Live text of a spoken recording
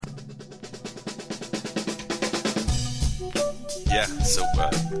Yeah, so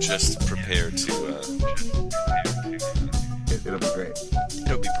just prepare to... It'll be great.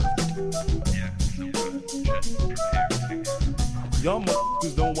 It'll be perfect. Yeah, so just prepare to... Y'all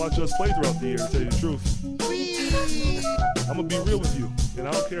motherfuckers don't watch us play throughout the year, to tell you the truth. I'm gonna be real with you, and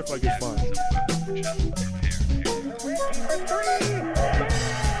I don't care if I get fined.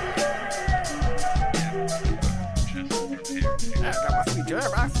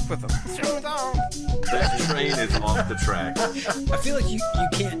 That train is off the track. I feel like you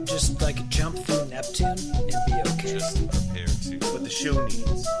can't just like jump through Neptune and be okay. Just prepare to... What the show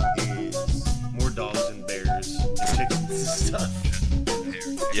needs is more dogs and bears and chickens and stuff.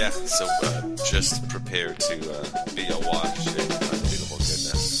 Yeah, so just prepare to be awash in unbeatable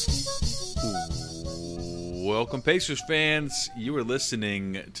goodness. Welcome, Pacers fans. You are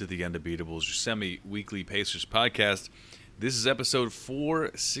listening to the Undebeatables, your semi-weekly Pacers podcast. This is episode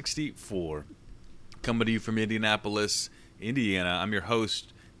 464, coming to you from Indianapolis, Indiana. I'm your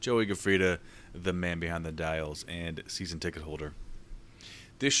host, Joey Gaffrida, the man behind the dials and season ticket holder.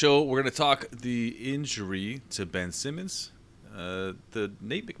 This show, we're going to talk the injury to Ben Simmons, the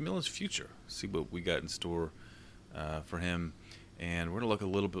Nate McMillan's future, see what we got in store for him, and we're going to look a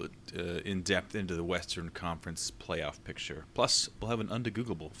little bit in depth into the Western Conference playoff picture. Plus, we'll have an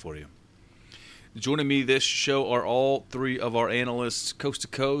undegoogleable for you. Joining me this show are all three of our analysts, coast to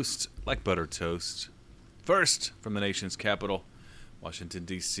coast, like butter toast. First, from the nation's capital, Washington,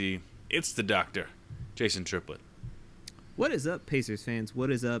 D.C., it's the doctor, Jason Triplett. What is up, Pacers fans?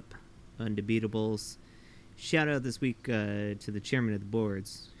 What is up, Undebeatables? Shout out this week to the chairman of the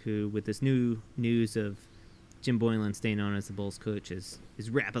boards, who, with this new news of Jim Boylan staying on as the Bulls coach, is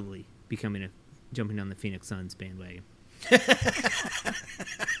rapidly jumping on the Phoenix Suns bandwagon.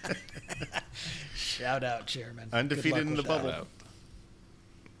 Shout out, Chairman. Undefeated in the bubble.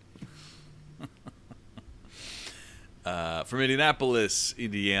 From Indianapolis,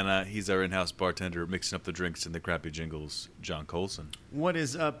 Indiana, he's our in-house bartender mixing up the drinks and the crappy jingles, John Colson. What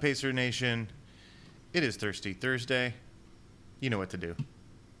is up, Pacer Nation? It is Thirsty Thursday. You know what to do.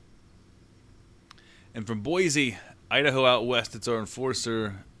 And from Boise, Idaho out west, it's our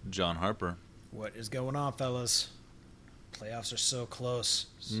enforcer, John Harper. What is going on, fellas? Playoffs are so close.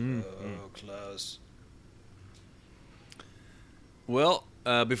 Close. Well,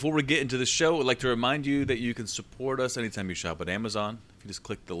 before we get into the show, I'd like to remind you that you can support us anytime you shop at Amazon. If you just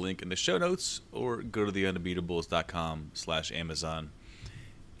click the link in the show notes or go to theundebeatables.com/Amazon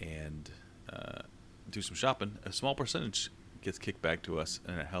and do some shopping. A small percentage gets kicked back to us,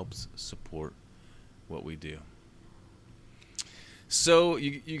 and it helps support what we do. So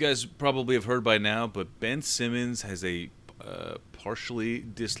you guys probably have heard by now, but Ben Simmons has a partially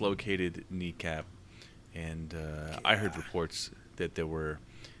dislocated kneecap, and I heard reports that there were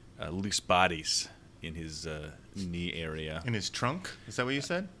loose bodies in his knee area. In his trunk? Is that what you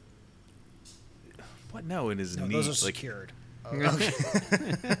said? What? No, in his knee. Those are secured. Okay.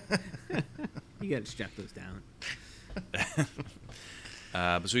 You got to strap those down.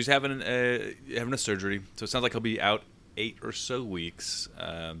 So he's having a surgery. So it sounds like he'll be out 8 or so weeks.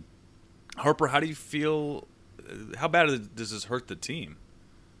 Harper, how do you feel? How bad does this hurt the team?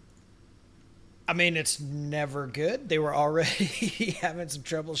 I mean, it's never good. They were already having some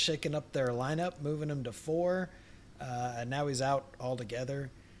trouble shaking up their lineup, moving him to 4, and now he's out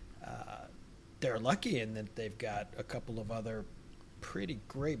altogether. They're lucky in that they've got a couple of other pretty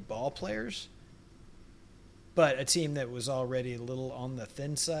great ball players, but a team that was already a little on the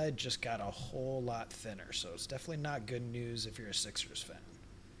thin side just got a whole lot thinner. So it's definitely not good news if you're a Sixers fan.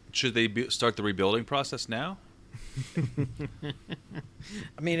 Should they start the rebuilding process now?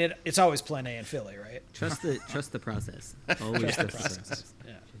 I mean, it's always plan A in Philly, right? Trust the process. Always trust the process.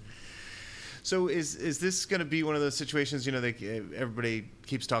 Yeah. So is this going to be one of those situations, everybody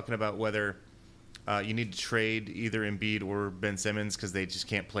keeps talking about whether you need to trade either Embiid or Ben Simmons because they just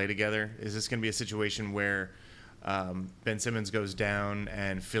can't play together? Is this going to be a situation where Ben Simmons goes down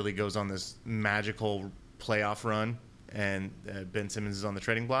and Philly goes on this magical playoff run and Ben Simmons is on the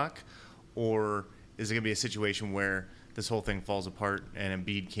trading block? Or is it going to be a situation where this whole thing falls apart and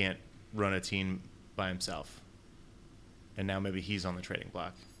Embiid can't run a team by himself? And now maybe he's on the trading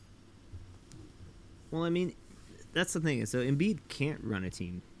block. Well, I mean, that's the thing. So Embiid can't run a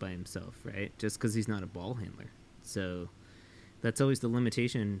team by himself, right? Just because he's not a ball handler. So that's always the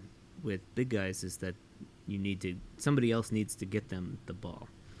limitation with big guys, is that somebody else needs to get them the ball.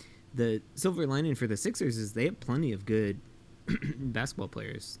 The silver lining for the Sixers is they have plenty of good basketball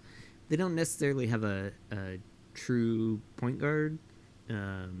players. They don't necessarily have a true point guard.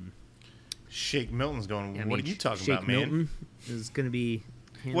 Shake Milton's going, what are you talking about, man? Milton is going to be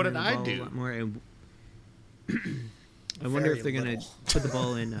what did handling the I ball do? A lot more. And I wonder if Very they're going little. to put the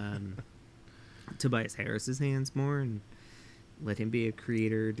ball in Tobias Harris's hands more and let him be a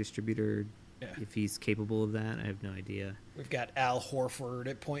creator, distributor. Yeah. If he's capable of that, I have no idea. We've got Al Horford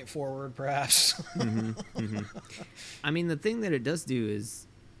at point forward, perhaps. I mean, the thing that it does do is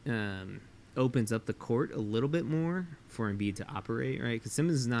opens up the court a little bit more for Embiid to operate, right? Because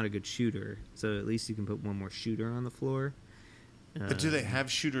Simmons is not a good shooter, so at least you can put one more shooter on the floor. But do they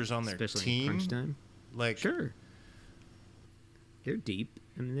have shooters on their especially team? in crunch time? Like, Sure. They're deep.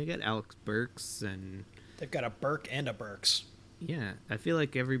 I mean, they got Alex Burks and They've got a Burke and a Burks. yeah. I feel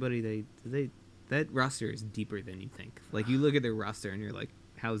like everybody they that roster is deeper than you think. Like you look at their roster and you're like,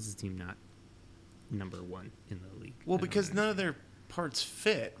 how is this team not number one in the league? well, I don't because none of understand. their parts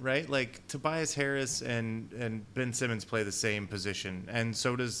fit, right? Like Tobias Harris and Ben Simmons play the same position, and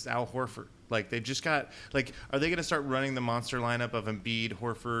so does Al Horford. Like they just got like, are they going to start running the monster lineup of Embiid,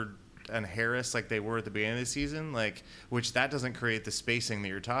 Horford, and Harris like they were at the beginning of the season? Like, which that doesn't create the spacing that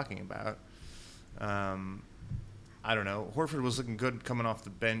you're talking about. I don't know. Horford was looking good coming off the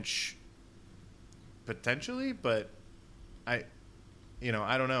bench, potentially, but I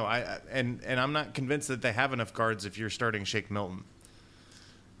don't know. And I'm not convinced that they have enough guards if you're starting Shake Milton.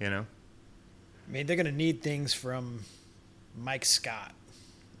 You know, I mean, they're going to need things from Mike Scott,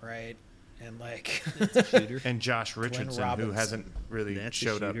 right? And like, shooter. and Josh Richardson, who Robinson. hasn't really That's a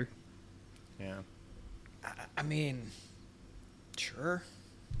showed up. shooter. Yeah. I mean, sure.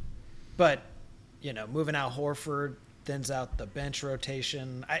 But, moving out Horford thins out the bench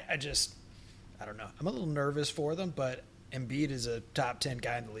rotation. I don't know. I'm a little nervous for them, but Embiid is a top 10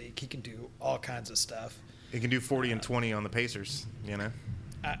 guy in the league. He can do all kinds of stuff. He can do 40 and 20 on the Pacers, you know?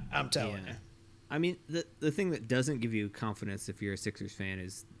 I'm telling Yeah. you. I mean, the thing that doesn't give you confidence if you're a Sixers fan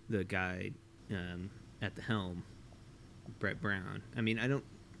is the guy at the helm, Brett Brown. I mean, I don't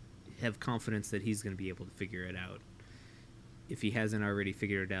have confidence that he's going to be able to figure it out. If he hasn't already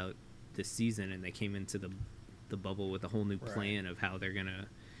figured it out this season and they came into the bubble with a whole new plan of how they're going to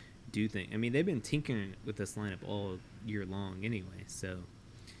do things. I mean, they've been tinkering with this lineup all year long anyway, so...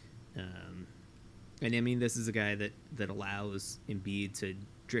 and I mean, this is a guy that allows Embiid to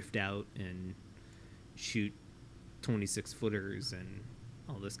drift out and shoot 26-footers and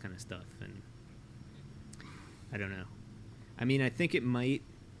all this kind of stuff. And I don't know. I mean, I think it might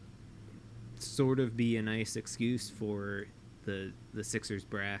sort of be a nice excuse for the Sixers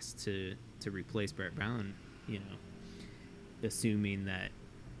brass to replace Brett Brown, assuming that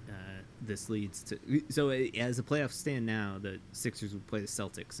this leads to... So as the playoffs stand now, the Sixers would play the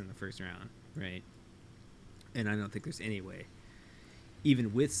Celtics in the first round, right? And I don't think there's any way,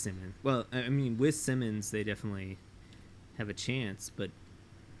 even with Simmons. Well, I mean, with Simmons, they definitely have a chance, but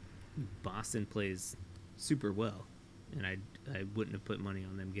Boston plays super well, and I wouldn't have put money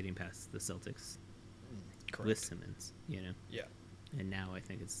on them getting past the Celtics Correct. with Simmons, Yeah. And now I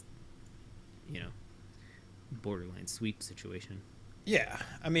think it's, borderline sweep situation. Yeah.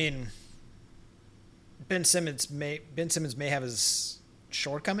 I mean, Ben Simmons may have his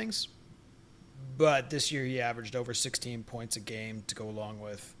shortcomings, but this year he averaged over 16 points a game to go along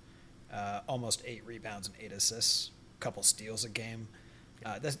with almost 8 rebounds and 8 assists, a couple steals a game.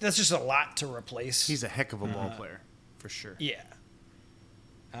 That's just a lot to replace. He's a heck of a ball player, for sure. Yeah.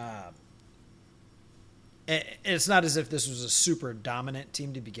 And it's not as if this was a super dominant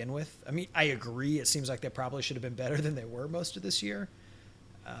team to begin with. I mean, I agree. It seems like they probably should have been better than they were most of this year.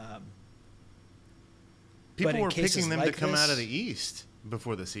 People but in were cases picking them like to come out of this- the East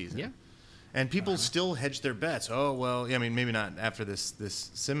before the season. Yeah. And people still hedged their bets. Oh, well, I mean, maybe not after this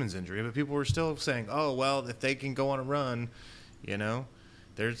Simmons injury, but people were still saying, oh, well, if they can go on a run,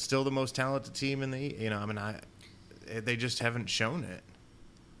 they're still the most talented team in the, they just haven't shown it.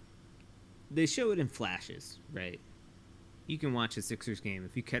 They show it in flashes, right? You can watch a Sixers game.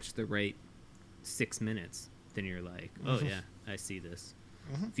 If you catch the right 6 minutes, then you're like, oh, yeah, I see this.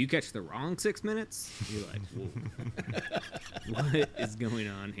 If you catch the wrong 6 minutes, you're like, whoa. What is going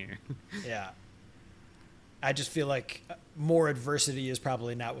on here? Yeah. I just feel like more adversity is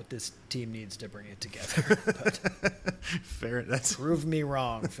probably not what this team needs to bring it together. But Fair. That's prove me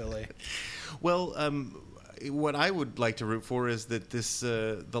wrong, Philly. well. What I would like to root for is that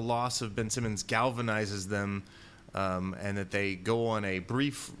the loss of Ben Simmons galvanizes them, and that they go on a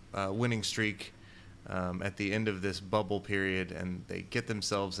brief winning streak at the end of this bubble period, and they get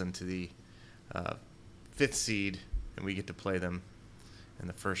themselves into the 5th seed, and we get to play them in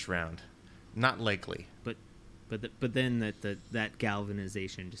the first round. Not likely. But then that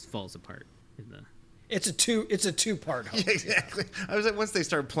galvanization just falls apart in the... It's a two-part hope. Yeah, exactly. I was like, once they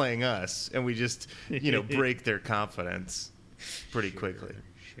start playing us, and we just break their confidence pretty quickly.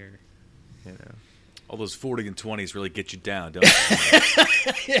 Sure. All those 40 and 20s really get you down, don't they?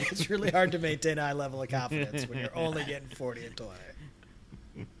 It's really hard to maintain a high level of confidence when you're only getting 40 and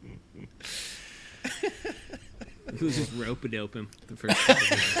 20. Who's just rope a dope him the first couple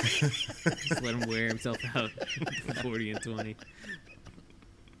games. Just let him wear himself out 40 and 20.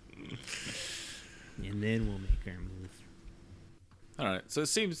 And then we'll make our move. All right. So it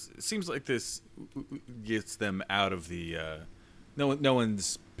seems like this gets them out of the no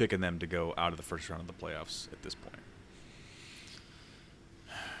one's picking them to go out of the first round of the playoffs at this point.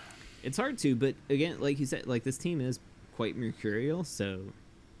 It's hard to, but again, like you said, like this team is quite mercurial, so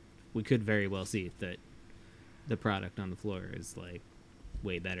we could very well see that the product on the floor is like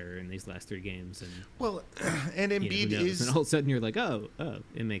way better in these last 3 games. And Well, and Embiid is, and all of a sudden you're like, oh,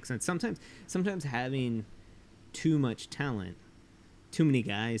 it makes sense. Sometimes having too much talent, too many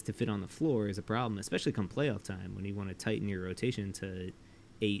guys to fit on the floor is a problem, especially come playoff time when you want to tighten your rotation to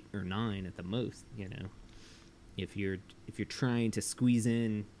 8 or 9 at the most. You know, if you're trying to squeeze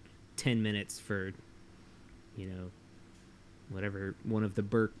in 10 minutes for, you know, whatever, one of the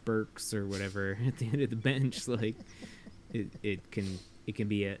Burks or whatever at the end of the bench, like it can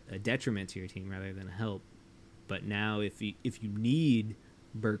be a detriment to your team rather than a help. But now if you need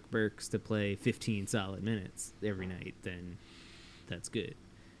Burks to play 15 solid minutes every night, then that's good.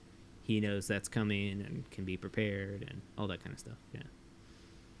 He knows that's coming and can be prepared and all that kind of stuff. Yeah.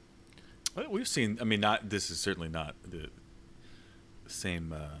 Well, we've seen. I mean, this is certainly not the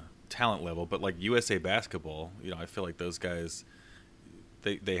same talent level, but like USA basketball, you know, I feel like those guys,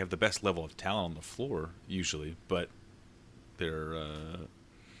 they have the best level of talent on the floor usually, but their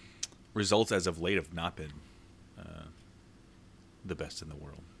results as of late have not been the best in the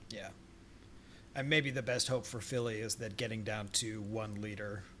world. Yeah. And maybe the best hope for Philly is that getting down to one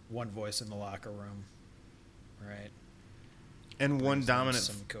leader, one voice in the locker room, right? and one brings them dominant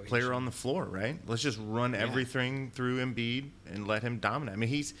some cohesion. player on the floor, right? Let's just run everything through Embiid and let him dominate. I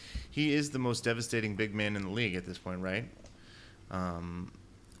mean, he is the most devastating big man in the league at this point, right?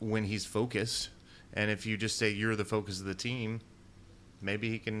 When he's focused, and if you just say you're the focus of the team, maybe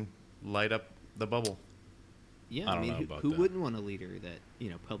he can light up the bubble. Yeah, I I don't mean, know about who that. wouldn't want a leader that, you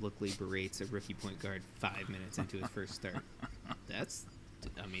know, publicly berates a rookie point guard 5 minutes into his first start? That's,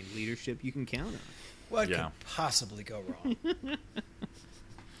 I mean, leadership you can count on. What Yeah. could possibly go wrong?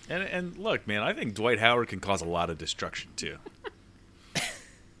 And look, man, I think Dwight Howard can cause a lot of destruction too.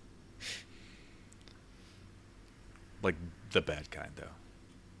 Like the bad kind, though.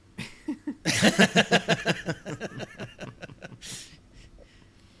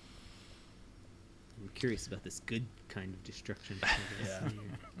 I'm curious about this good kind of destruction. Yeah.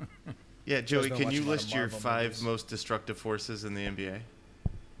 Yeah, Joey, been can watching you a lot of list your Marvel 5 movies. most destructive forces in the NBA?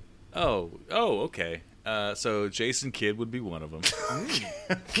 Oh, okay. So Jason Kidd would be one of them.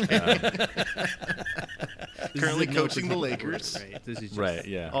 Currently coaching the Lakers. Right, this is just, Right,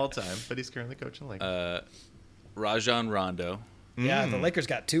 yeah. All time, but he's currently coaching the Lakers. Rajon Rondo. Yeah, the Lakers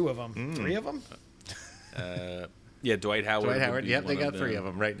got 2 of them. 3 of them? Yeah, Dwight Howard. Dwight would Howard, be yep, they one got 3 of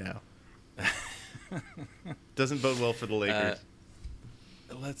them right now. Doesn't bode well for the Lakers.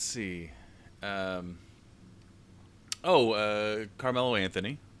 Let's see. Carmelo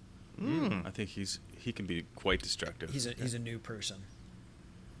Anthony. I think he can be quite destructive. He's a new person.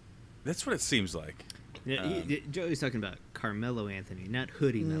 That's what it seems like. Yeah, Joey's talking about Carmelo Anthony, not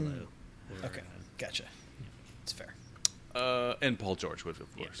Hoodie Mello. Or, Okay, gotcha. It's fair. And Paul George would, of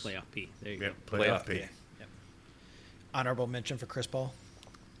Yeah, course. playoff P. There you Yep, go. playoff P. P. Yep. Honorable mention for Chris Paul.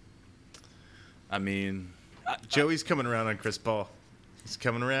 I mean, Joey's coming around on Chris Paul. He's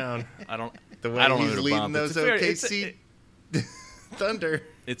coming around. I don't. The way I don't he's know who to leading bump. those It's OKC Thunder.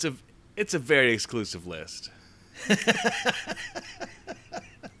 It's a very exclusive list.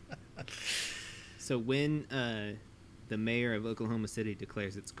 So when the mayor of Oklahoma City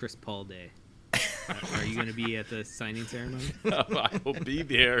declares it's Chris Paul Day, are you going to be at the signing ceremony? I will be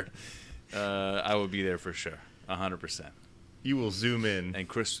there. I will be there for sure, 100%. You will zoom in.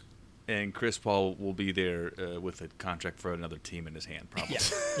 And Chris Paul will be there with a contract for another team in his hand, probably.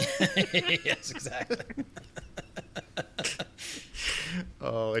 Yes, exactly.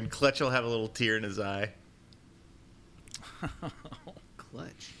 Oh, and Clutch will have a little tear in his eye.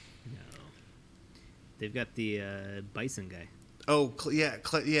 Clutch. No. They've got the Bison guy. Oh,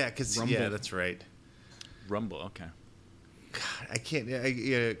 because Rumble. That's right. Rumble, okay. God, I can't.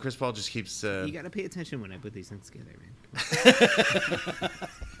 Yeah, Chris Paul just keeps. You got to pay attention when I put these things together, man.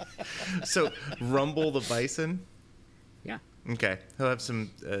 So, Rumble the Bison. Yeah. Okay, he'll have some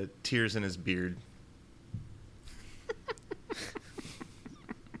tears in his beard.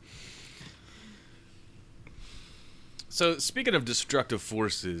 So speaking of destructive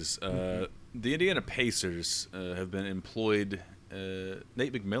forces, the Indiana Pacers have been employed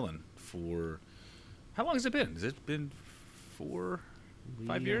Nate McMillan for how long has it been? Has it been 5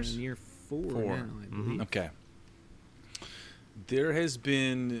 years? Near four now, I believe. Okay. There has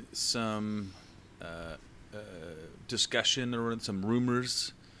been some discussion or some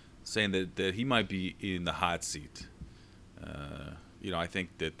rumors saying that he might be in the hot seat. I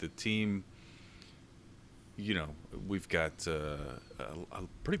think that the team, we've got a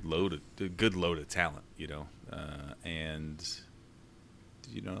pretty good load of talent, and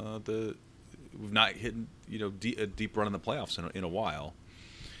we've not hit a deep run in the playoffs in a while.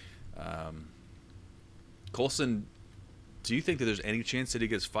 Colson, do you think that there's any chance that he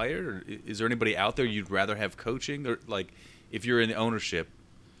gets fired, or is there anybody out there you'd rather have coaching, or like if you're in the ownership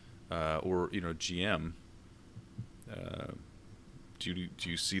or GM? Do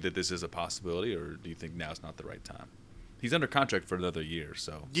you see that this is a possibility, or do you think now's not the right time? He's under contract for another year,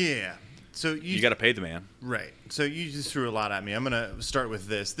 so yeah. So you got to pay the man, right? So you just threw a lot at me. I'm gonna start with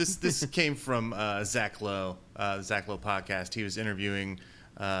this. This came from Zach Lowe, Zach Lowe podcast. He was interviewing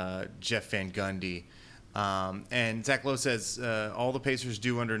Jeff Van Gundy, and Zach Lowe says all the Pacers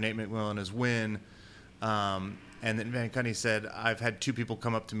do under Nate McMillan is win. And then Van Gundy said, "I've had two people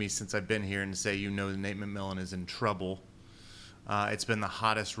come up to me since I've been here and say, that Nate McMillan is in trouble. It's been the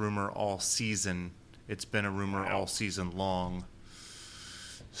hottest rumor all season. It's been a rumor all season long."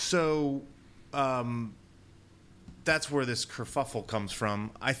 So that's where this kerfuffle comes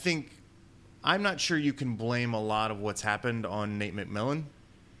from. I'm not sure you can blame a lot of what's happened on Nate McMillan,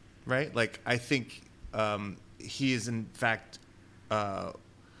 right? Like, I think he is, in fact,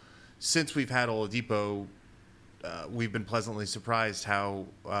 since we've had Oladipo, we've been pleasantly surprised how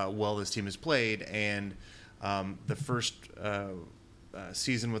well this team has played. And the first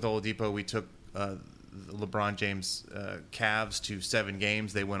season with Oladipo, we took LeBron James Cavs to 7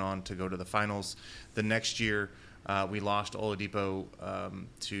 games. They went on to go to the finals. The next year, we lost Oladipo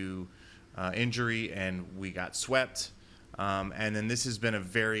to injury, and we got swept. And then this has been a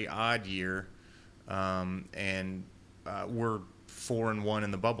very odd year, and we're 4-1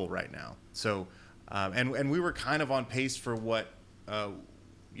 in the bubble right now. So, and we were kind of on pace for what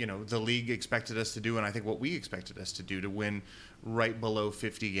the league expected us to do, and I think what we expected us to do, to win right below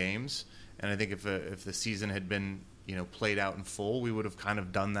 50 games. And I think if the season had been played out in full, we would have kind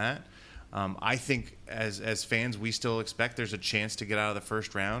of done that. I think as fans, we still expect there's a chance to get out of the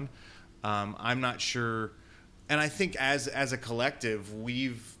first round. I'm not sure, and I think as a collective,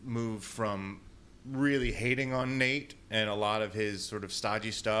 we've moved from really hating on Nate and a lot of his sort of stodgy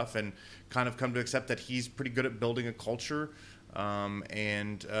stuff, and kind of come to accept that he's pretty good at building a culture,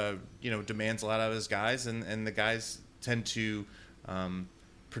 and demands a lot of his guys, and the guys tend to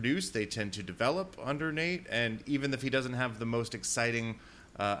produce. They tend to develop under Nate, and even if he doesn't have the most exciting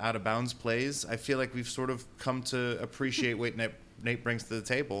out of bounds plays, I feel like we've sort of come to appreciate what Nate brings to the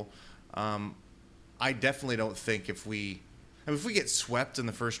table. I definitely don't think if we get swept in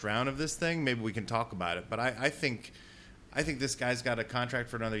the first round of this thing, maybe we can talk about it. But I think this guy's got a contract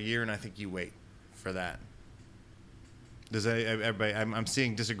for another year, and I think you wait for that. Does everybody? I'm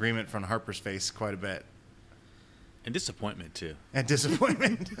seeing disagreement from Harper's face quite a bit. And disappointment, too. And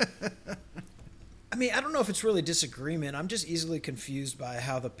disappointment. I mean, I don't know if it's really disagreement. I'm just easily confused by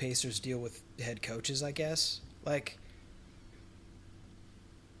how the Pacers deal with head coaches, I guess. Like,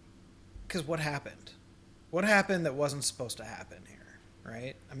 because what happened? What happened that wasn't supposed to happen here,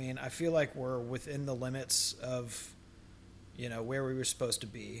 right? I mean, I feel like we're within the limits of, where we were supposed to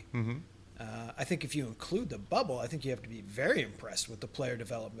be. Mm-hmm. I think if you include the bubble, I think you have to be very impressed with the player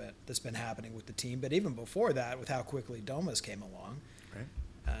development that's been happening with the team. But even before that, with how quickly Domas came along, right?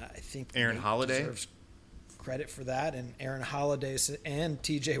 I think Aaron Holiday deserves credit for that, and Aaron Holiday and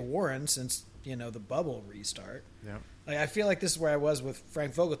T.J. Warren since the bubble restart. Yeah. Like, I feel like this is where I was with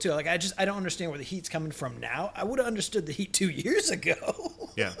Frank Vogel too. Like, I don't understand where the heat's coming from now. I would have understood the heat 2 years ago.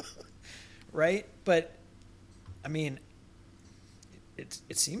 Yeah. Right? But I mean,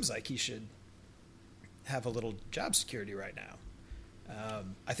 it seems like he should have a little job security right now.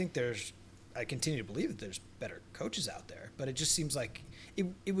 I think I continue to believe that there's better coaches out there, but it just seems like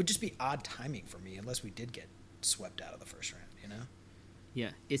it would just be odd timing for me unless we did get swept out of the first round, Yeah.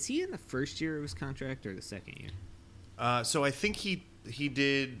 Is he in the first year of his contract or the second year? So I think he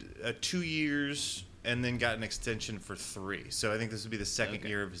did 2 years and then got an extension for 3. So I think this would be the second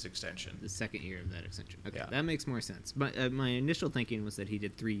year of his extension. The second year of that extension. Okay, Yeah. That makes more sense. But my initial thinking was that he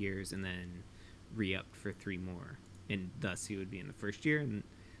did 3 years and then re-upped for 3 more, and thus he would be in the first year, and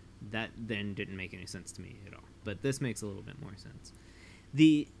that then didn't make any sense to me at all. But this makes a little bit more sense.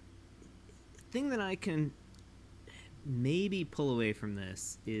 The thing that I can maybe pull away from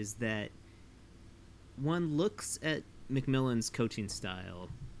this is that one looks at McMillan's coaching style,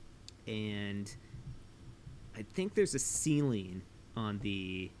 and I think there's a ceiling on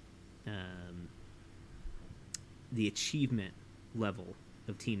the achievement level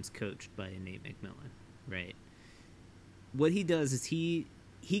of teams coached by Nate McMillan, right? What he does is he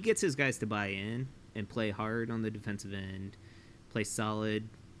gets his guys to buy in and play hard on the defensive end, play solid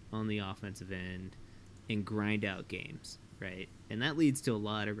on the offensive end, and grind out games, right? And that leads to a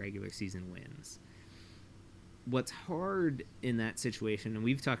lot of regular season wins. What's hard in that situation, and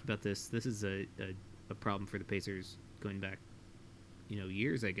we've talked about this is a problem for the Pacers going back,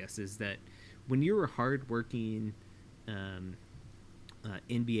 years, I guess, is that when you're a hard-working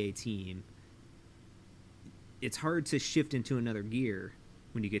NBA team, it's hard to shift into another gear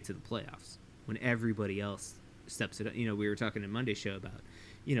when you get to the playoffs, when everybody else steps it up. We were talking in Monday's show about,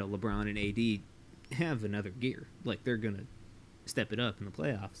 LeBron and AD have another gear. Like, they're going to step it up in the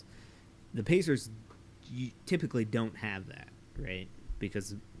playoffs. The Pacers typically don't have that, right?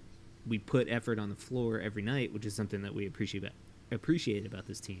 Because we put effort on the floor every night, which is something that we appreciate about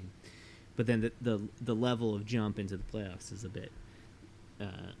this team. But then the level of jump into the playoffs is a bit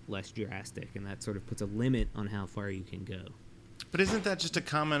less drastic, and that sort of puts a limit on how far you can go. But isn't that just a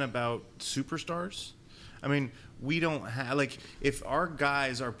comment about superstars? I mean, we don't have, like, if our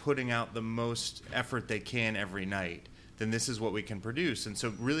guys are putting out the most effort they can every night, then this is what we can produce. And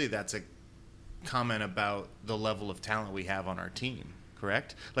so really that's a comment about the level of talent we have on our team,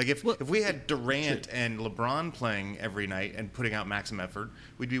 correct? Like, if we had Durant and LeBron playing every night and putting out maximum effort,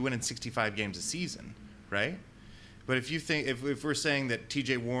 we'd be winning 65 games a season, right? But if you think, if we're saying that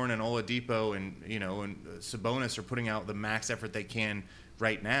T.J. Warren and Oladipo and Sabonis are putting out the max effort they can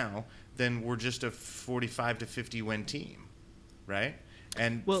right now, then we're just a 45 to 50 win team, right?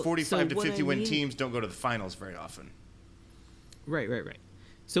 And 45 to 50 win teams don't go to the finals very often. Right.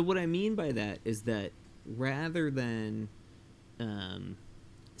 So what I mean by that is that rather than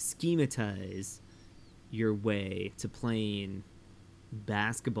schematize your way to playing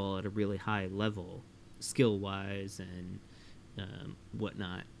basketball at a really high level, skill-wise and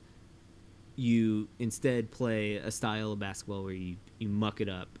whatnot, you instead play a style of basketball where you muck it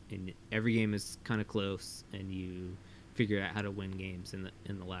up, and every game is kind of close, and you figure out how to win games in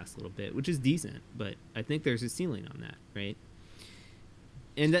the last little bit, which is decent. But I think there's a ceiling on that, right?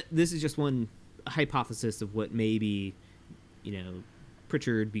 And this is just one hypothesis of what maybe,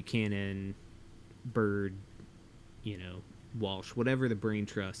 Pritchard, Buchanan, Bird, Walsh, whatever the brain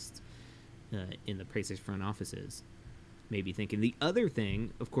trust in the Pacers front office is, maybe thinking. The other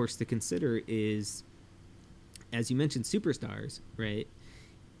thing, of course, to consider is, as you mentioned, superstars, right?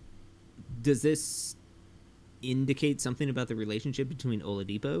 Does this indicate something about the relationship between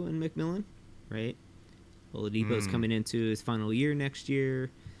Oladipo and McMillan, right? Oladipo's coming into his final year next year.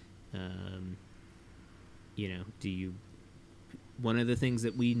 One of the things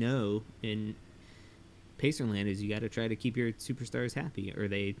that we know in Pacerland is you got to try to keep your superstars happy, or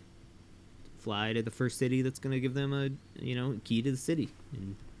they fly to the first city that's going to give them a key to the city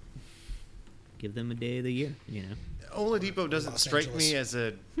and give them a day of the year. Oladipo doesn't strike me as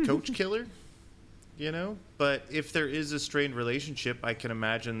a coach killer, but if there is a strained relationship, I can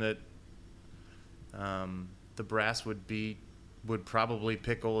imagine that the brass would probably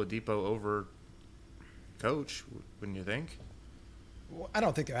pick Oladipo over coach, wouldn't you think? Well, I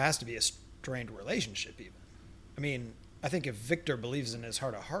don't think there has to be a strained relationship even. I mean, I think if Victor believes in his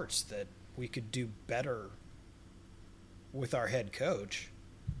heart of hearts that we could do better with our head coach,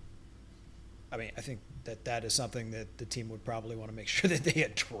 I think that is something that the team would probably want to make sure that they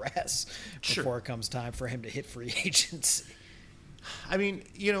address before it comes time for him to hit free agency. I mean,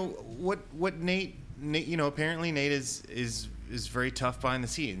 what Nate, apparently Nate is very tough behind the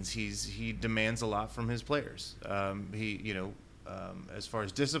scenes. He demands a lot from his players. As far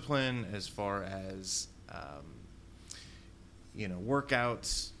as discipline, as far as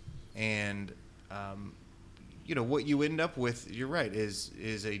workouts, and what you end up with, you're right,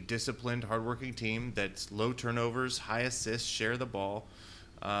 is a disciplined, hardworking team that's low turnovers, high assists, share the ball,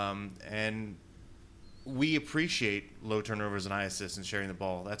 and we appreciate low turnovers and high assists and sharing the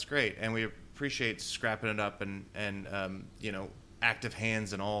ball. That's great, and we appreciate scrapping it up and active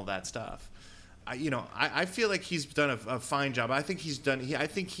hands and all that stuff. I feel like he's done a fine job. I think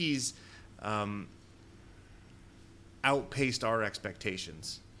he's outpaced our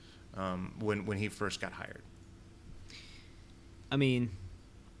expectations when he first got hired.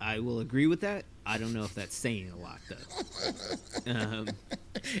 I will agree with that. I don't know if that's saying a lot, though.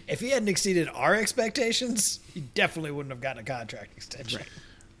 If he hadn't exceeded our expectations, he definitely wouldn't have gotten a contract extension. Right.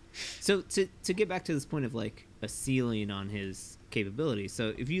 So to get back to this point of like a ceiling on his capability.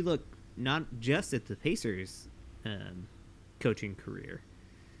 So if you look not just at the Pacers coaching career.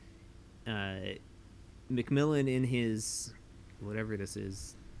 McMillan, in his whatever this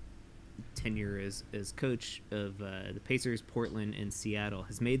is tenure as coach of the Pacers, Portland, and Seattle,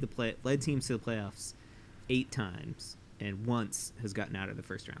 has led teams to the playoffs 8 times and once has gotten out of the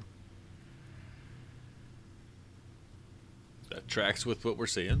first round. That tracks with what we're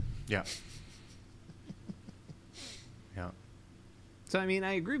seeing. Yeah. Yeah. So I mean,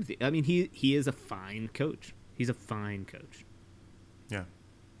 I agree with you. I mean, he is a fine coach. He's a fine coach. Yeah.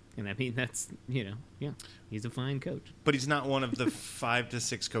 And I mean, that's, he's a fine coach. But he's not one of the 5 to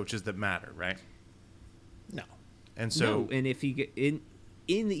 6 coaches that matter, right? No. And so, No, and if he get in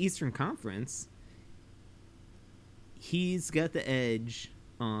the Eastern Conference, he's got the edge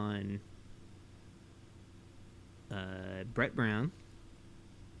on Brett Brown,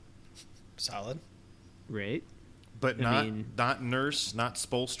 Solid. right? but I mean- not Nurse, not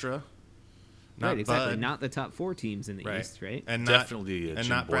Spoelstra, not Right, exactly. Bud, Not the top 4 teams in the right? East, right? And Definitely, not, and Jim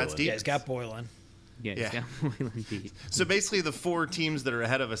not Brad Boylan. Stevens. Yeah, he's got Boylan. Yeah, yeah. he's got Boylan beat. So basically, the 4 teams that are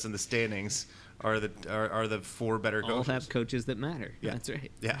ahead of us in the standings are the 4 better All coaches. have coaches that matter. Yeah. That's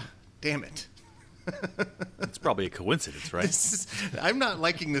right. Yeah. Damn it. It's probably a coincidence, right? I'm not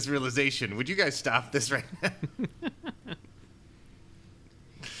liking this realization. Would you guys stop this right now?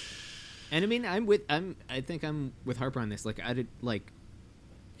 And I mean, I think I'm with Harper on this. Like,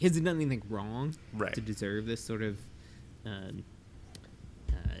 he hasn't done anything wrong Right. to deserve this sort of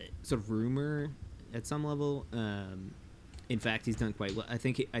rumor at some level. In fact, he's done quite well. I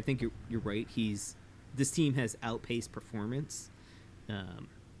think you're right. This team has outpaced performance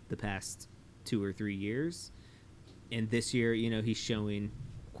the past 2 or 3 years, and this year, he's showing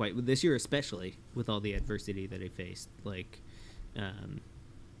this year especially with all the adversity that he faced,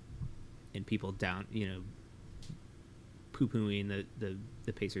 and people down, poo-pooing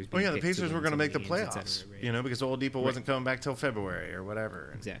the Pacers. Oh yeah, the being picked to Pacers were win going to so make the many games, et playoffs, cetera, right? because Oladipo wasn't coming back till February or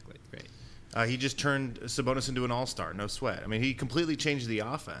whatever. Exactly, right. He just turned Sabonis into an all-star, no sweat. I mean, he completely changed the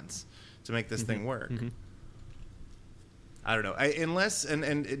offense to make this thing work. Mm-hmm. I don't know. Unless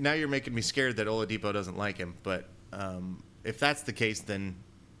now you're making me scared that Oladipo doesn't like him. But if that's the case, then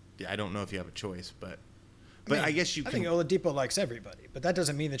I don't know if you have a choice. But I guess you I can. think Oladipo likes everybody, but that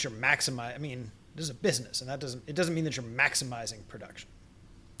doesn't mean that you're maximizing. I mean, this is a business, and it doesn't mean that you're maximizing production.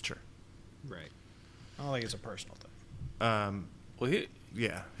 Sure. Right. I don't think it's a personal thing. Well,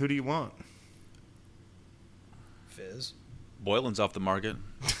 Yeah. Who do you want? Fizz, Boylan's off the market.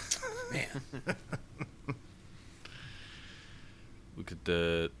 man, We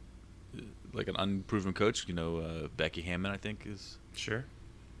could, like an unproven coach, Becky Hammond, I think, is. Sure.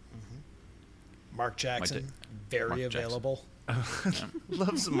 Mark Jackson, Mark very Jackson. available.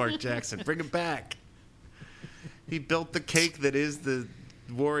 Love some Mark Jackson. Bring him back. He built the cake that is the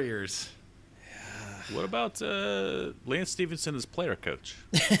Warriors. What about Lance Stevenson as player coach?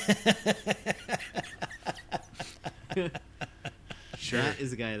 Sure. That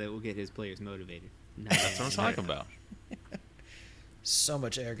is a guy that will get his players motivated. That's what I'm talking about. So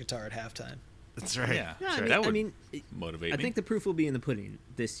much air guitar at halftime. That's right. Yeah. No, Sure, I that would mean, motivate I me. think the proof will be in the pudding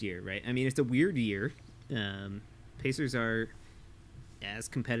this year, right? I mean, it's a weird year. Pacers are as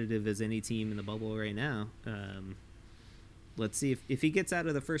competitive as any team in the bubble right now. Let's see if he gets out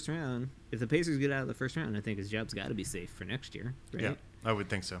of the first round. If the Pacers get out of the first round, I think his job's got to be safe for next year, right? Yeah, I would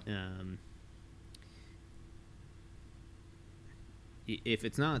think so. If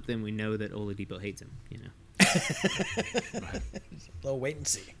it's not, then we know that Oladipo hates him. Little wait and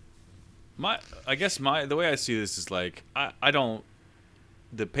see. The way I see this is like the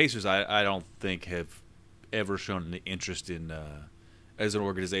Pacers I don't think have ever shown any interest in as an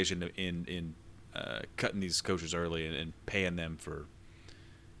organization in cutting these coaches early and paying them for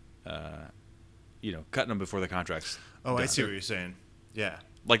cutting them before the contracts. Oh, I done. see what you're saying. Yeah.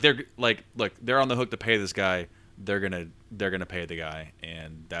 Like they're on the hook to pay this guy. They're gonna pay the guy,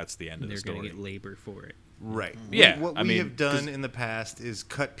 and that's the end of the They're story. going to get labor for it. Right. Yeah, What I we mean, have done 'cause- in the past is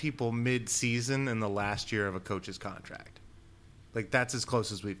cut people mid-season in the last year of a coach's contract. Like, that's as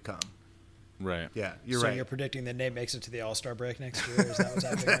close as we've come. Right. Yeah, you're So right. you're predicting that Nate makes it to the All-Star break next year? Is that what's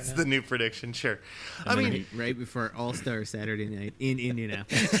happening right That's now? the new prediction, sure. I mean, right before All-Star Saturday night in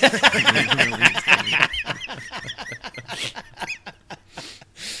Indianapolis.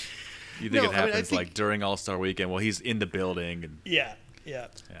 You think No, it I mean, I happens think- like during All-Star weekend? Well, he's in the building, and Yeah. They'll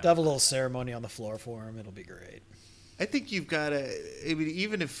have a little ceremony on the floor for him. It'll be great. I think you've got to, I mean,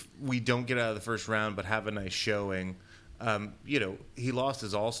 even if we don't get out of the first round but have a nice showing, he lost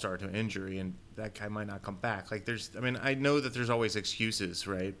his all-star to injury, and that guy might not come back. Like, I know that there's always excuses,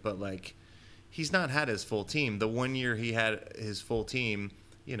 right? But, like, he's not had his full team. The one year he had his full team,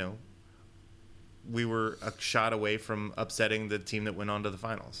 we were a shot away from upsetting the team that went on to the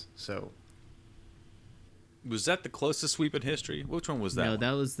finals. So Was that the closest sweep in history? Which one was that? No, one?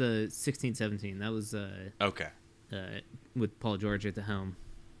 that was the 16-17. That was Okay. with Paul George at the helm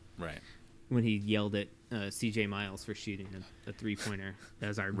Right. when he yelled at C.J. Miles for shooting a 3-pointer. That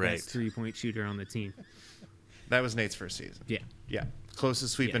was our Right. best 3-point shooter on the team. that was Nate's first season. Yeah. Yeah.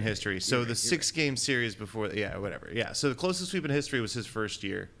 Closest sweep in history. So You're the right, 6-game series before, yeah, whatever. Yeah. So the closest sweep in history was his first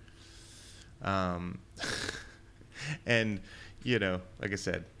year. And, you know, like I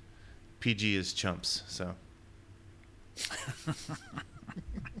said, PG is chumps. So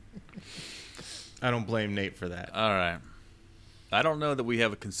I don't blame Nate for that. All right. I don't know that we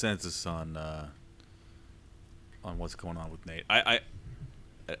have a consensus on what's going on with Nate. I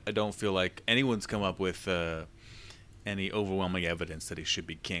don't feel like anyone's come up with any overwhelming evidence that he should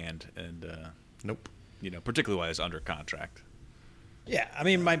be canned, and Nope. you know, particularly while he's under contract. Yeah, I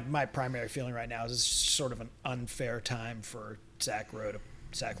mean, my primary feeling right now is it's sort of an unfair time for Zach Lowe to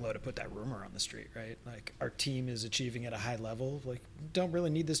put that rumor on the street, right? Like, our team is achieving at a high level. Like, don't really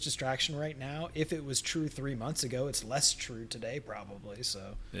need this distraction right now. If it was true 3 months ago, it's less true today, probably.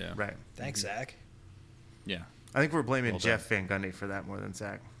 So, Yeah. Right. thanks, Zach. Yeah. I think we're blaming Well Jeff Van Gundy for that more than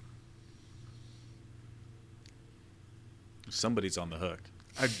Zach. Somebody's on the hook.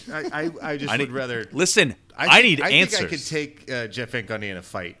 I just would rather listen. I need answers. think I could take Jeff Van Gundy in a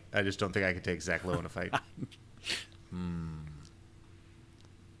fight. I just don't think I could take Zach Lowe in a fight. I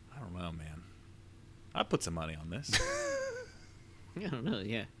don't know, man. I put some money on this. I don't know,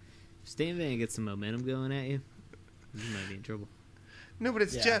 yeah. If Stan Van gets some momentum going at you, you might be in trouble. No, but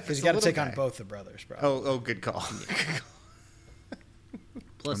it's Yeah, Jeff. because It's you the got to little take on guy. both the brothers, bro. Oh, good call.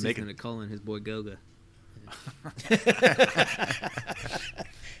 Plus, I'm he's making- going to call in his boy Goga.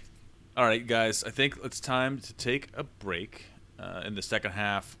 All right, guys. I think it's time to take a break. In the second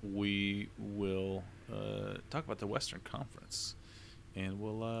half, we will talk about the Western Conference, and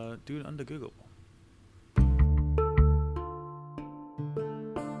we'll do an Undegoogable.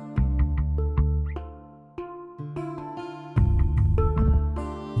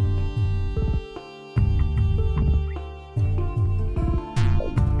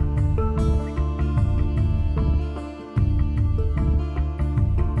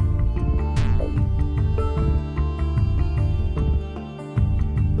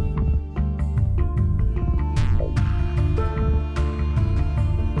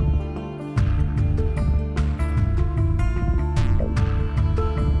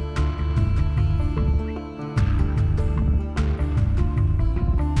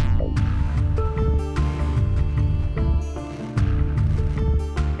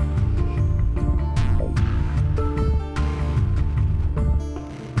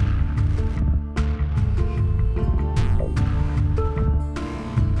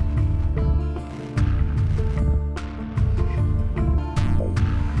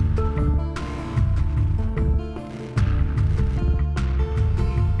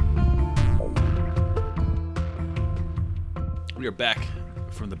 We are back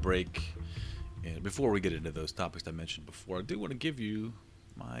from the break, and before we get into those topics I mentioned before, I do want to give you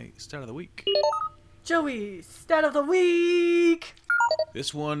my stat of the week. Joey, stat of the week.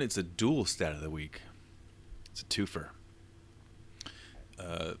 This one, it's a dual stat of the week. It's a twofer.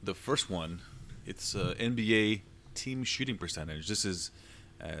 The first one, it's NBA team shooting percentage. This is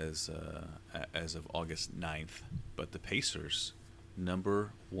as of August 9th, but the Pacers,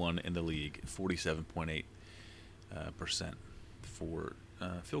 number one in the league, 47.8% for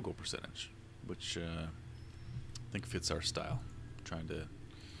field goal percentage, which I think fits our style. Trying to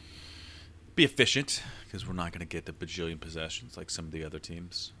be efficient because we're not going to get the bajillion possessions like some of the other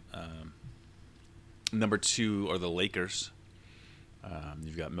teams. Number two are the Lakers.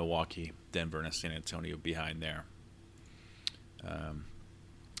 You've got Milwaukee, Denver, and San Antonio behind there. And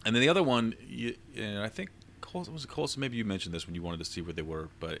then the other one, I think, was it Colson? Maybe you mentioned this when you wanted to see where they were,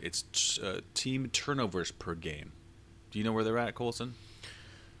 but it's team turnovers per game. Do you know where they're at, Colson?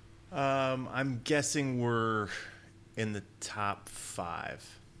 I'm guessing we're in the top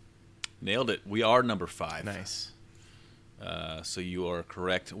 5. Nailed it. We are number 5. Nice. So you are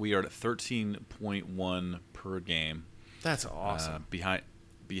correct. We are at 13.1 per game. That's awesome.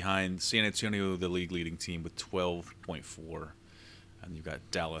 Behind San Antonio, the league leading team, with 12.4, and you've got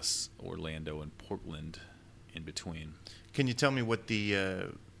Dallas, Orlando, and Portland in between. Can you tell me what the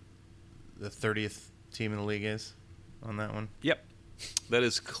 30th team in the league is on that one? Yep, that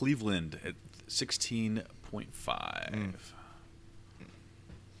is Cleveland at 16.5.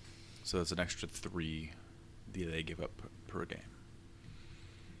 So that's an extra 3 that they give up per game.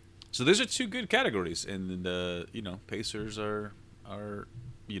 So those are two good categories, and Pacers are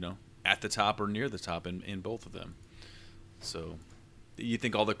at the top or near the top in both of them. So, you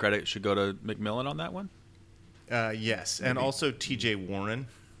think all the credit should go to McMillan on that one? Yes, and also T.J. Warren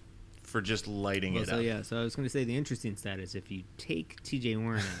for just lighting it up. So I was going to say the interesting stat is if you take T.J.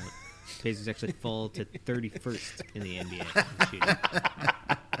 Warren out, Pacers actually fall to 31st in the NBA in shooting.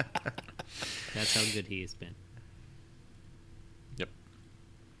 That's how good he has been. Yep.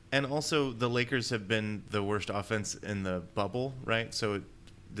 And also, the Lakers have been the worst offense in the bubble, right? So,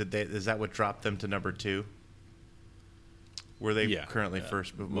 is that what dropped them to number 2? Were they currently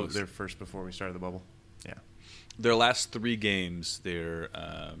first? They're first before we started the bubble. Yeah. Their last 3 games, their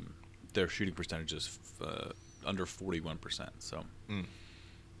shooting percentage is under 41%. So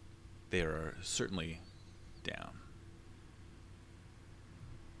they are certainly down.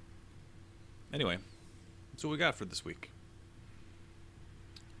 Anyway, that's what we got for this week.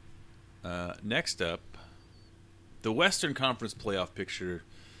 Next up, the Western Conference playoff picture.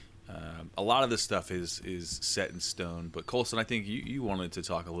 A lot of this stuff is set in stone. But Colson, I think you wanted to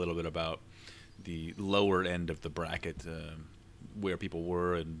talk a little bit about the lower end of the bracket, where people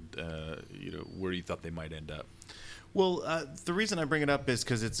were, and where you thought they might end up. Well, the reason I bring it up is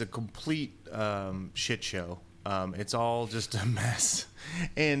because it's a complete shit show. It's all just a mess,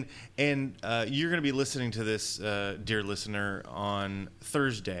 and you're going to be listening to this, dear listener, on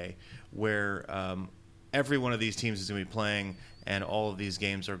Thursday, where every one of these teams is going to be playing, and all of these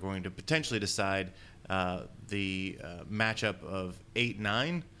games are going to potentially decide the matchup of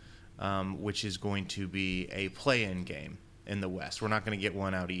 8-9, which is going to be a play-in game in the West. We're not going to get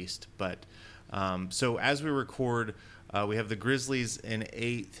one out east, but so as we record, we have the Grizzlies in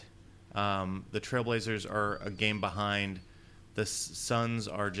 8th. The Trailblazers are a game behind. The Suns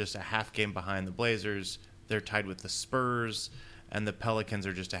are just a half game behind the Blazers. They're tied with the Spurs, and the Pelicans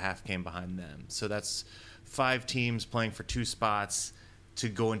are just a half game behind them. So that's 5 teams playing for 2 spots to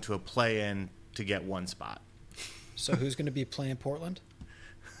go into a play-in to get 1 spot. So who's going to be playing Portland?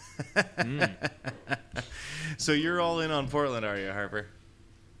 So you're all in on Portland, are you, Harper?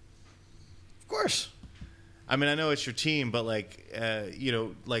 Of course. I mean, I know it's your team, but like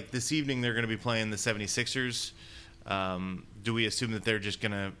this evening they're going to be playing the 76ers. Do we assume that they're just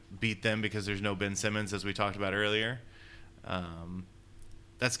going to beat them because there's no Ben Simmons, as we talked about earlier?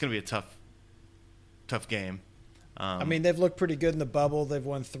 That's going to be a tough game. I mean, they've looked pretty good in the bubble. They've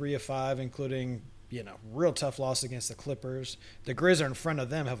won 3 of 5, including, real tough loss against the Clippers. The Grizz are in front of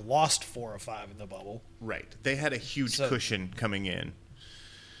them, have lost 4 of 5 in the bubble. Right. They had a huge cushion coming in.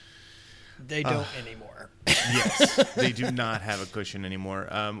 They don't anymore. Yes, they do not have a cushion anymore.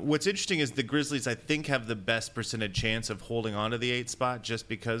 What's interesting is the Grizzlies, I think, have the best percentage chance of holding on to the 8th spot just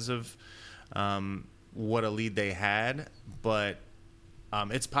because of what a lead they had. But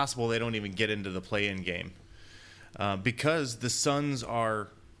it's possible they don't even get into the play-in game because the Suns are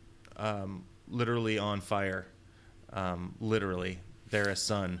literally on fire. Literally, they're a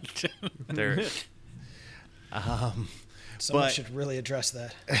sun. They're. Someone should really address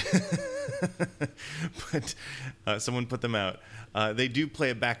that. But someone put them out. They do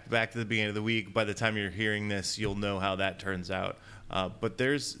play a back-to-back at the beginning of the week. By the time you're hearing this, you'll know how that turns out. But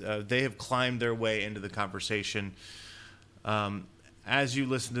they have climbed their way into the conversation. As you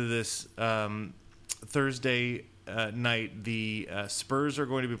listen to this, Thursday night, the Spurs are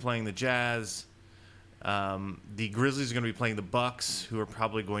going to be playing the Jazz. The Grizzlies are going to be playing the Bucks, who are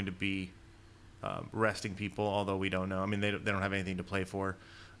probably going to be resting people, although we don't know. I mean, they don't have anything to play for.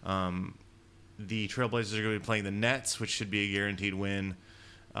 The Trailblazers are going to be playing the Nets, which should be a guaranteed win.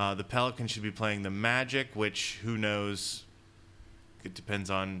 The Pelicans should be playing the Magic, which who knows? It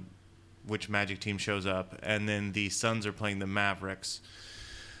depends on which Magic team shows up. And then the Suns are playing the Mavericks.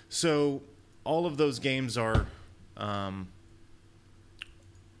 So all of those games are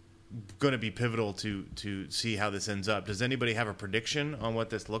going to be pivotal to see how this ends up. Does anybody have a prediction on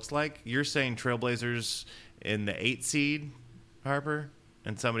what this looks like? You're saying Trailblazers in the 8th seed, Harper,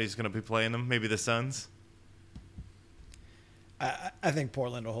 and somebody's going to be playing them, maybe the Suns? I think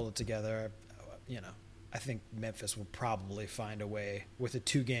Portland will hold it together. I think Memphis will probably find a way with a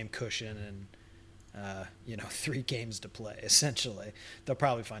 2-game cushion and 3 games to play. Essentially, they'll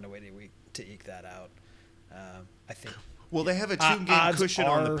probably find a way to eke that out. I think. Well, they have a 2-game cushion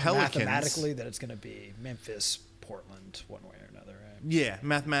on the Pelicans. Mathematically, that it's going to be Memphis, Portland, one way or another. Right? Yeah,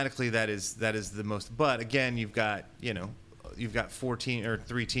 mathematically that is the most. But again, you've got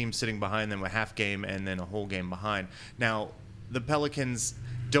 3 teams sitting behind them, a half game and then a whole game behind. Now, the Pelicans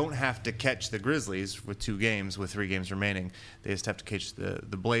don't have to catch the Grizzlies with 2 games, with 3 games remaining. They just have to catch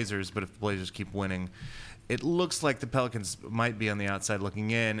the Blazers. But if the Blazers keep winning, it looks like the Pelicans might be on the outside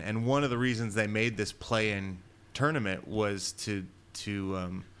looking in. And one of the reasons they made this play-in tournament was to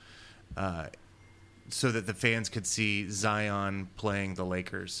so that the fans could see Zion playing the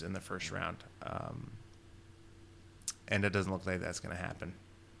Lakers in the first round. And it doesn't look like that's going to happen.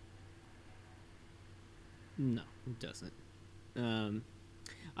 No, it doesn't.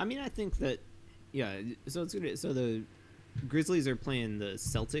 I mean, I think that, yeah. So it's gonna. So the Grizzlies are playing the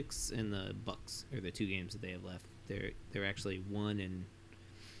Celtics and the Bucks are the two games that they have left. They're actually 1-5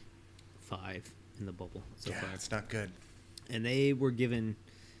 in the bubble so far. It's not good. And they were given.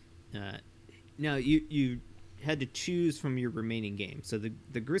 Now you had to choose from your remaining games. So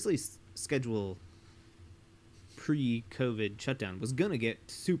the Grizzlies' schedule pre-COVID shutdown was gonna get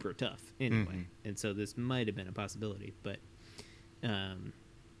super tough anyway, and so this might have been a possibility. But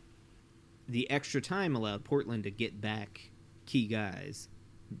the extra time allowed Portland to get back key guys,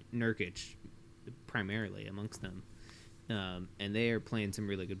 Nurkic primarily amongst them, and they are playing some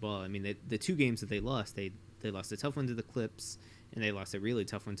really good ball. I mean, the two games that they lost lost a tough one to the Clips, and they lost a really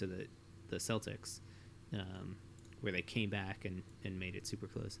tough one to the Celtics, where they came back and made it super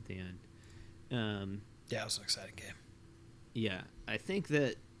close at the end. Yeah, it was an exciting game. Yeah, I think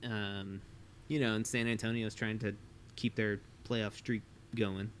that, and San Antonio's trying to keep their playoff streak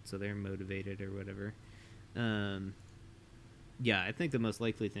going, so they're motivated or whatever. Yeah, I think the most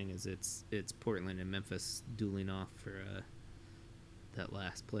likely thing is it's Portland and Memphis dueling off for that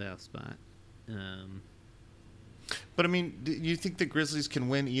last playoff spot. But I mean, do you think the Grizzlies can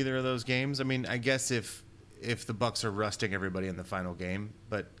win either of those games? I mean, I guess if the Bucks are rusting everybody in the final game,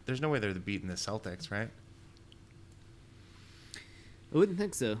 but there's no way they're beating the Celtics, right? I wouldn't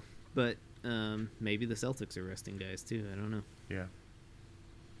think so, but maybe the Celtics are resting guys too. I don't know. Yeah.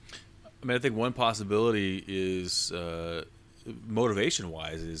 I mean, I think one possibility is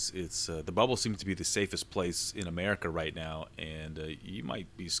motivation-wise is the bubble seems to be the safest place in America right now, and you might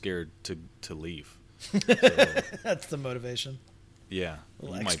be scared to leave. So, That's the motivation. yeah, A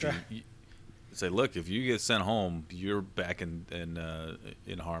little you extra. might be, say, look, if you get sent home, you're back in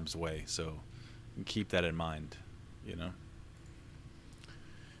harm's way. So keep that in mind.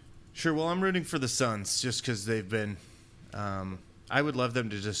 Sure. Well, I'm rooting for the Suns just because they've been. I would love them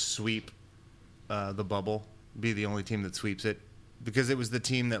to just sweep the bubble, be the only team that sweeps it, because it was the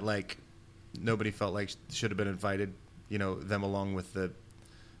team that nobody felt like should have been invited. Them along with the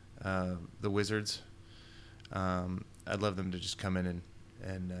Wizards. I'd love them to just come in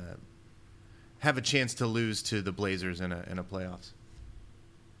and have a chance to lose to the Blazers in a playoffs.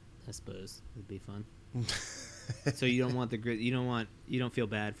 I suppose it'd be fun. So you don't want you don't feel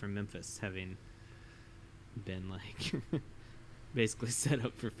bad for Memphis having been basically set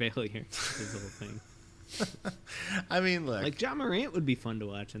up for failure. This whole thing. I mean, look, John Morant would be fun to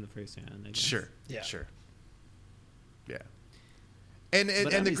watch in the first round. I guess. Sure. Yeah. Sure. Yeah. And the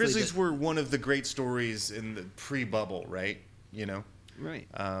obviously Grizzlies were one of the great stories in the pre-bubble, right? Right.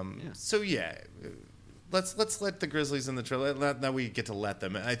 Yeah. So yeah, let's let the Grizzlies in the trail. Now we get to let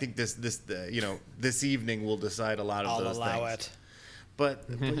them. I think this evening will decide a lot of I'll those allow things. it. But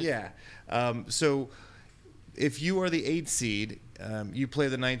yeah. So if you are the 8th seed, you play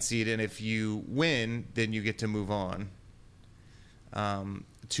the 9th seed, and if you win, then you get to move on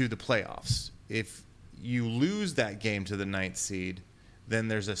to the playoffs. If you lose that game to the 9th seed, then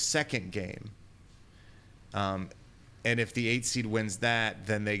there's a second game. And if the 8th seed wins that,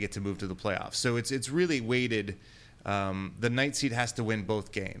 then they get to move to the playoffs. So it's really weighted. The 9th seed has to win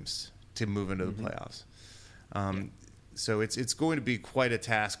both games to move into the playoffs. So it's going to be quite a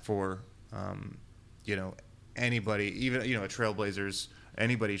task for anybody, even a Trailblazers,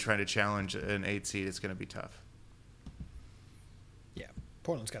 anybody trying to challenge an 8th seed. It's going to be tough. Yeah,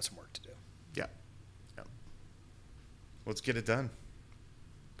 Portland's got some work to do. Yeah. Let's get it done.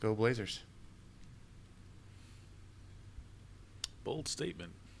 Go Blazers. Bold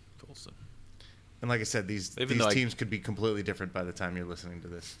statement, Colson. And like I said, these teams could be completely different by the time you're listening to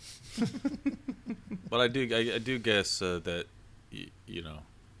this. But I do guess that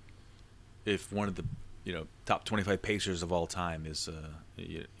if one of the top 25 Pacers of all time is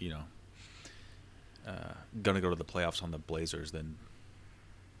going to go to the playoffs on the Blazers, then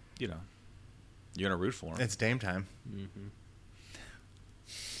you're going to root for them. It's Dame time. Mm-hmm.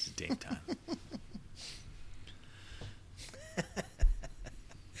 It's Dame time.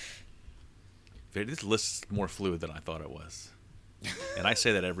 This list is more fluid than I thought it was. And I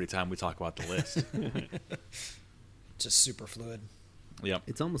say that every time we talk about the list. Just super fluid. Yep.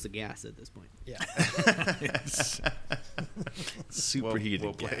 It's almost a gas at this point. Yeah. It's superheated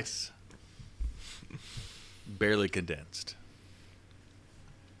well played. gas. Barely condensed.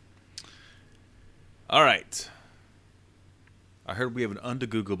 All right. I heard we have an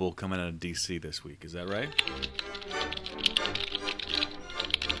Undegoogable coming out of DC this week. Is that right?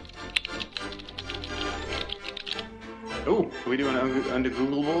 Oh, are we doing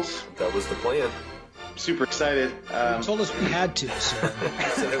Undebeatables? That was the plan. Super excited. You told us we had to, so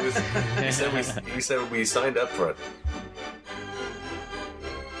He said we signed up for it.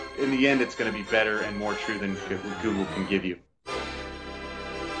 In the end, it's going to be better and more true than Google can give you.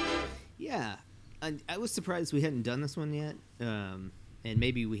 Yeah, I was surprised we hadn't done this one yet, and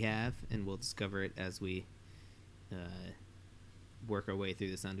maybe we have, and we'll discover it as we work our way through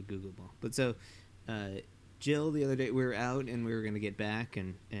this onto Google Ball. But so, Jill, the other day we were out and we were going to get back,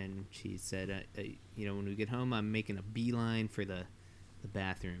 and she said, when we get home, I'm making a beeline for the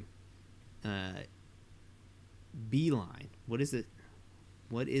bathroom. Beeline. What is it?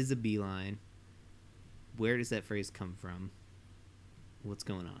 What is a beeline? Where does that phrase come from? What's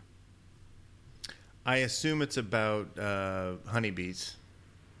going on? I assume it's about honeybees.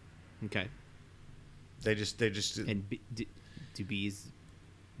 Okay. They just And do bees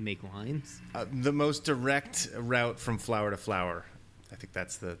make lines? The most direct route from flower to flower. I think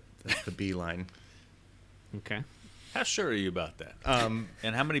that's the beeline. Okay. How sure are you about that?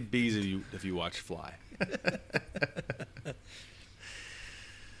 And how many bees have you watched fly?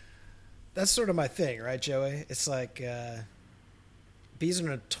 that's sort of my thing, right, Joey? It's like bees are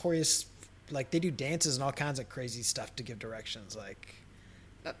notorious. Like, they do dances and all kinds of crazy stuff to give directions. Like,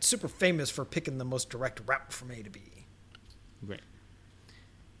 not super famous for picking the most direct route from A to B. Right.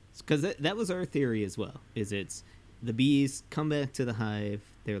 Because that was our theory as well. It's the bees come back to the hive.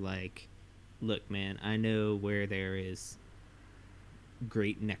 They're like, look, man, I know where there is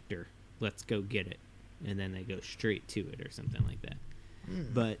great nectar. Let's go get it. And then they go straight to it or something like that.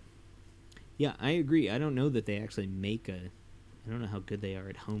 But, yeah, I agree. I don't know that they actually make I don't know how good they are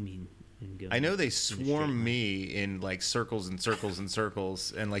at homing. I know they swarm me in like circles and circles and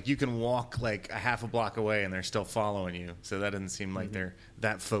circles, and like you can walk like a half a block away and they're still following you. So that doesn't seem like they're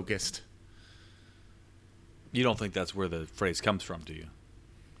that focused. You don't think that's where the phrase comes from, do you?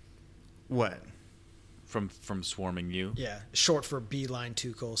 What? From swarming you? Yeah, short for beeline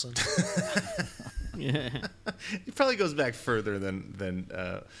to Coulson. Yeah. It probably goes back further than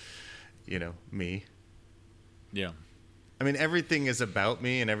me. Yeah. I mean, everything is about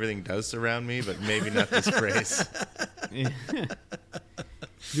me and everything does surround me, but maybe not this phrase.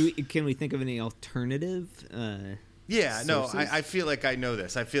 Can we think of any alternative? I feel like I know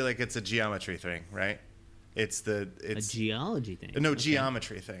this. I feel like it's a geometry thing, right? It's a geology thing. No, okay.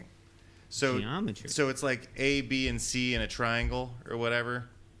 Geometry thing. So geometry. So it's like A, B, and C in a triangle or whatever,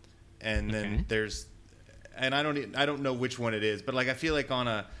 and then there's, and I don't know which one it is, but like I feel like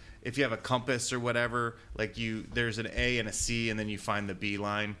if you have a compass or whatever, like there's an A and a C, and then you find the B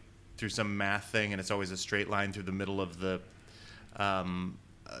line through some math thing, and it's always a straight line through the middle of the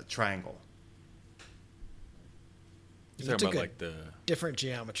triangle. You're talking about like the different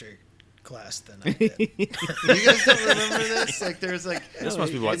geometry class than I did. You guys don't remember this? Like there's like this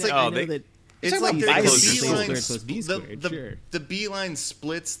must be like it's like it's like the B line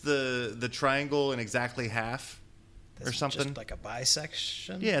splits the triangle in exactly half. That's or something just like a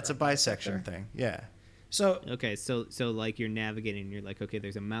bisection. Yeah, it's a bisection thing. Yeah. So like you're navigating, and you're like, okay,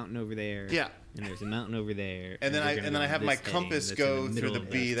 there's a mountain over there. Yeah. And there's a mountain over there. And then I have my compass go through the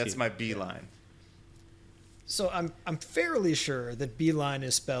B. That's my B line. So I'm fairly sure that B line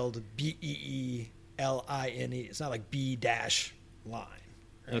is spelled BEELINE. It's not like B dash line.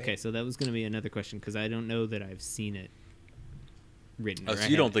 Right? Okay, so that was going to be another question because I don't know that I've seen it written. Oh, so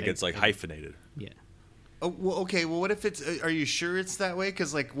you don't think it's like hyphenated? Yeah. Oh, well, okay. Well, what if it's? Are you sure it's that way?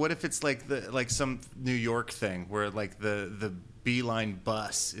 Because like, what if it's like some New York thing where like the Beeline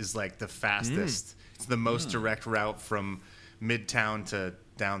bus is like the fastest. It's the most direct route from Midtown to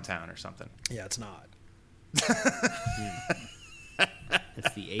downtown or something. Yeah, it's not.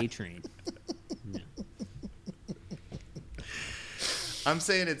 That's the A train. No. I'm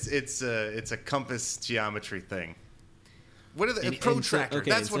saying it's a compass geometry thing. What are the protractor?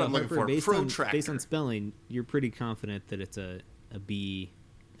 Okay, that's what I'm looking for. Protractor. Based on spelling, you're pretty confident that it's a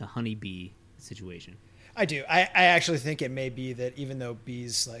honeybee situation. I do. I actually think it may be that even though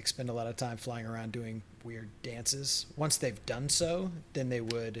bees like spend a lot of time flying around doing weird dances, once they've done so, then they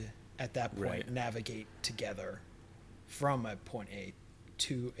would at that point navigate together from a point A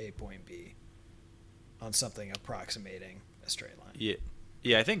to a point B on something approximating a straight line. Yeah.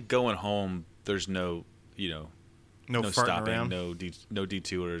 Yeah, I think going home there's no stopping, around. no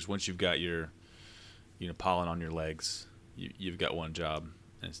detours. Once you've got your pollen on your legs, you've got one job,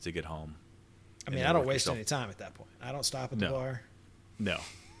 and it's to get home. I mean, I don't waste any time at that point. I don't stop at the bar. No.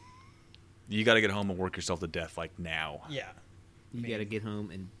 You got to get home and work yourself to death, like now. Yeah. You got to get home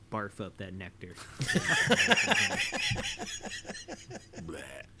and barf up that nectar.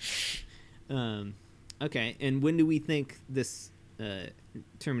 Okay, and when do we think this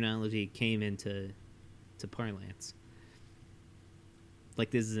terminology came into parlance?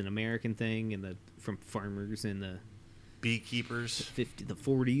 Like this is an American thing from farmers in the Beekeepers. the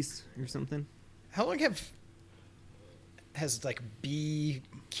 40s or something? How long has like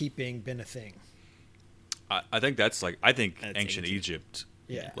beekeeping been a thing? I think that's That's ancient Egypt.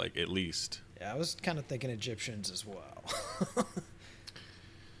 Yeah. Like at least. Yeah, I was kind of thinking Egyptians as well.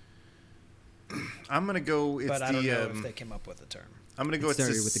 I'm gonna go. It's But I don't know if they came up with the term. I'm gonna go. It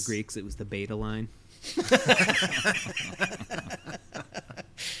started with the Greeks. It was the beta line.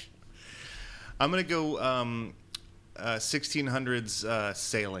 I'm gonna go 1600s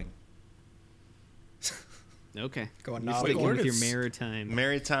sailing. Okay. Going You're nautical. sticking with your It's- maritime.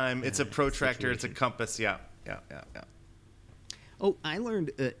 Maritime. It's a protractor. It's a situation. compass. Yeah. Oh, I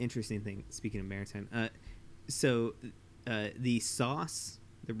learned an interesting thing. Speaking of maritime, so the sauce,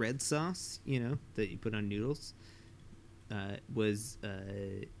 the red sauce, that you put on noodles, was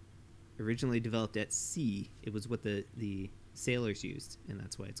originally developed at sea. It was what the sailors used, and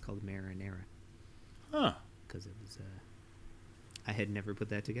that's why it's called marinara. Huh. Because it was. I had never put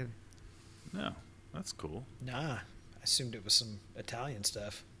that together. No. That's cool. Nah, I assumed it was some Italian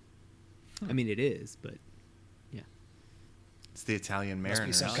stuff. I mean, it is, but yeah. It's the Italian Must be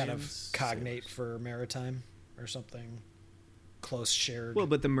mariners. some kind of Italians, cognate for maritime or something. Close shared. Well,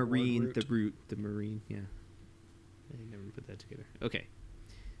 but the word marine, root. the marine, yeah. I never put that together. Okay.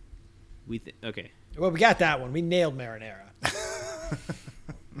 Okay. Well, we got that one. We nailed marinara.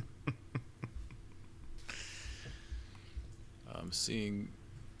 I'm seeing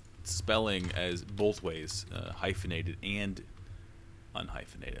spelling as both ways, hyphenated and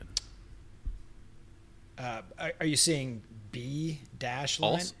unhyphenated. Are you seeing B dash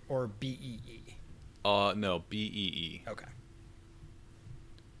line Also- or BEE? No, BEE. Okay.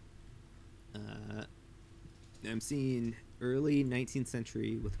 I'm seeing early 19th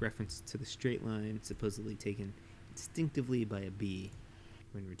century with reference to the straight line supposedly taken instinctively by a bee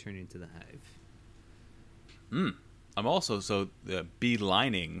when returning to the hive. I'm also the bee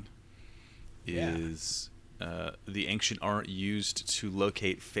lining Yeah. is the ancient art used to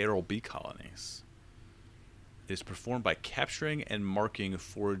locate feral bee colonies. It is performed by capturing and marking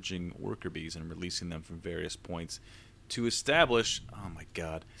foraging worker bees and releasing them from various points to establish, oh my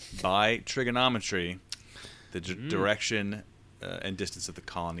god, by trigonometry, the direction and distance of the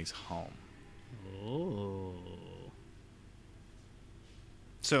colony's home. Oh.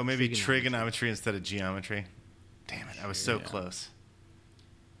 So maybe Trigonometry. trigonometry instead of geometry. Damn it! I was so Yeah. close.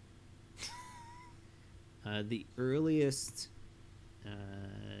 The earliest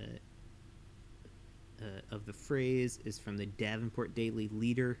of the phrase is from the Davenport Daily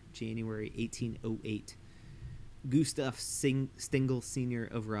Leader, January 1808. Gustav Stengel Sr.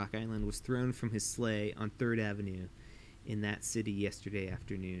 of Rock Island was thrown from his sleigh on 3rd Avenue in that city yesterday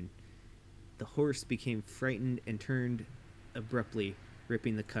afternoon. The horse became frightened and turned abruptly,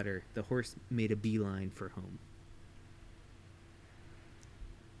 ripping the cutter. The horse made a beeline for home.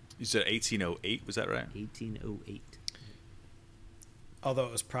 You said 1808, was that right? 1808. Although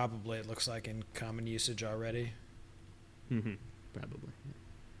it was probably, it looks like, in common usage already. Mm-hmm. Probably.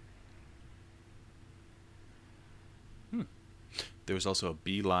 There was also a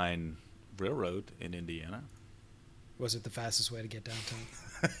beeline railroad in Indiana. Was it the fastest way to get downtown?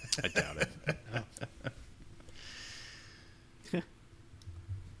 I doubt it.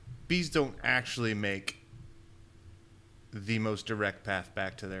 Bees don't actually make the most direct path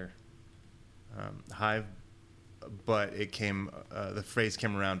back to their hive, but it came. The phrase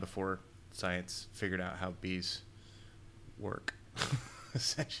came around before science figured out how bees work.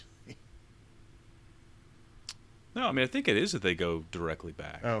 Essentially. No, I mean, I think it is that they go directly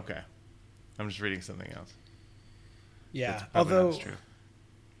back. Oh, okay. I'm just reading something else. Yeah, That's probably not although as true.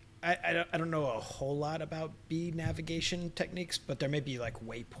 I don't know a whole lot about bee navigation techniques, but there may be like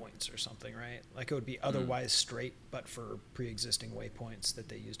waypoints or something, right? Like it would be otherwise straight, but for pre-existing waypoints that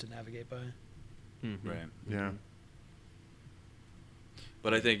they use to navigate by. Mm-hmm. Right. Yeah.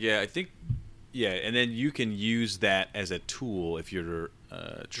 But I think, and then you can use that as a tool if you're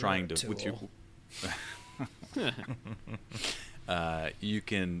trying You're a to with your. tool. You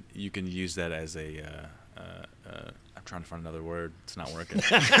can use that as a. I'm trying to find another word. It's not working.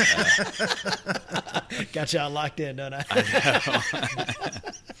 Got y'all locked in, don't I?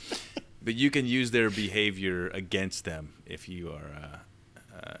 But you can use their behavior against them if you are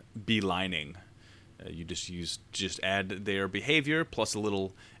beelining. You just add their behavior plus a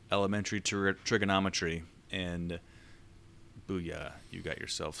little elementary trigonometry, and booyah, you got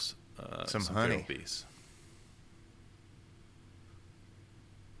yourself Some feral honey. bees.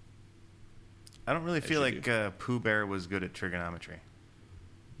 I don't really As feel you like do. Pooh Bear was good at trigonometry.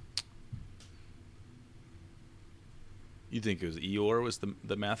 You think it was Eeyore was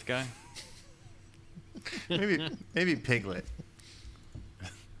the math guy? Maybe Piglet.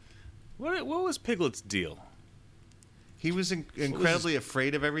 What was Piglet's deal? He was incredibly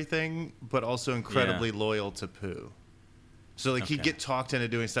afraid of everything, but also incredibly loyal to Pooh. So like he'd Okay. get talked into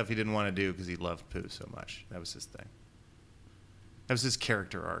doing stuff he didn't want to do because he loved Pooh so much. That was his thing. That was his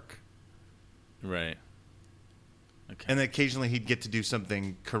character arc. Right. Okay. And then occasionally he'd get to do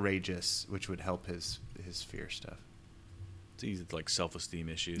something courageous, which would help his fear stuff. So he's like self-esteem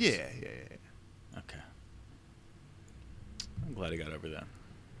issues. Yeah. Okay. I'm glad he got over that.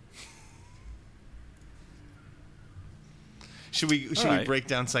 Should we right. break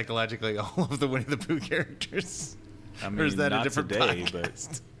down psychologically all of the Winnie the Pooh characters? I mean, Or is that not a different today, podcast?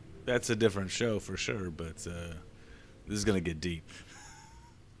 but that's a different show for sure. But this is gonna get deep.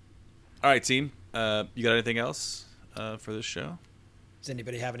 All right, team. You got anything else for this show? Does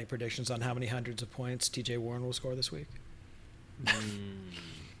anybody have any predictions on how many hundreds of points TJ Warren will score this week?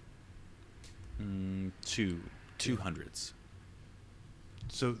 Two hundreds.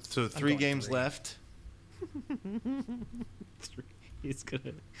 So 3 going games 3. left. He's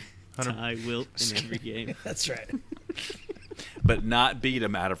gonna 100 tie Wilt in every game. That's right. But not beat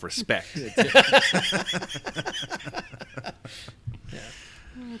him out of respect. Oh,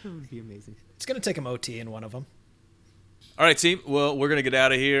 that would be amazing. It's going to take him OT in one of them. All right, team. Well, we're going to get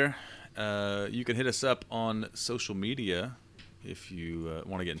out of here. You can hit us up on social media if you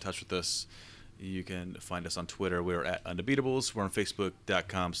want to get in touch with us. You can find us on Twitter. We're at Undebeatables. We're on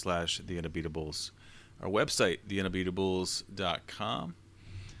Facebook.com/The Undebeatables. Our website, TheUndebeatables.com.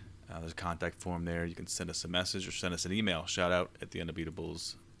 There's a contact form there. You can send us a message or send us an email. Shout out at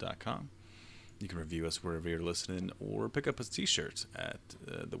TheUndebeatables.com. You can review us wherever you're listening or pick up a t-shirt at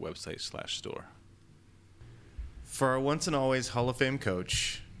the website/store. For our once and always Hall of Fame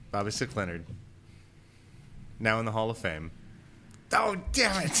coach, Bobby Sick Leonard, now in the Hall of Fame. Oh,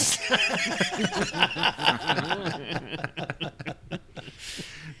 damn it!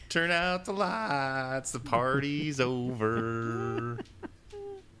 Turn out the lights. The party's over.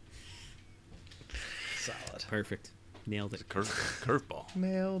 Solid. Perfect. Nailed it. Curveball.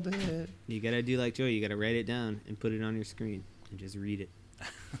 Nailed it. You gotta do like Joey. You gotta write it down and put it on your screen and just read it.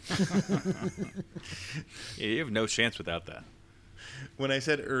 Yeah, you have no chance without that. When I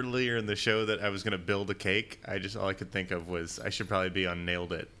said earlier in the show that I was going to build a cake, all I could think of was I should probably be on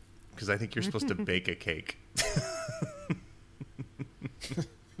Nailed It, because I think you're supposed to bake a cake.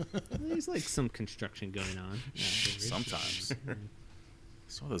 There's like some construction going on. afterwards. Sometimes.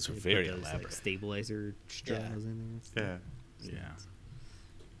 Some of those are They put very those, elaborate. Like, stabilizer straws in there. Yeah. Yeah.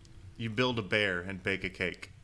 You build a bear and bake a cake.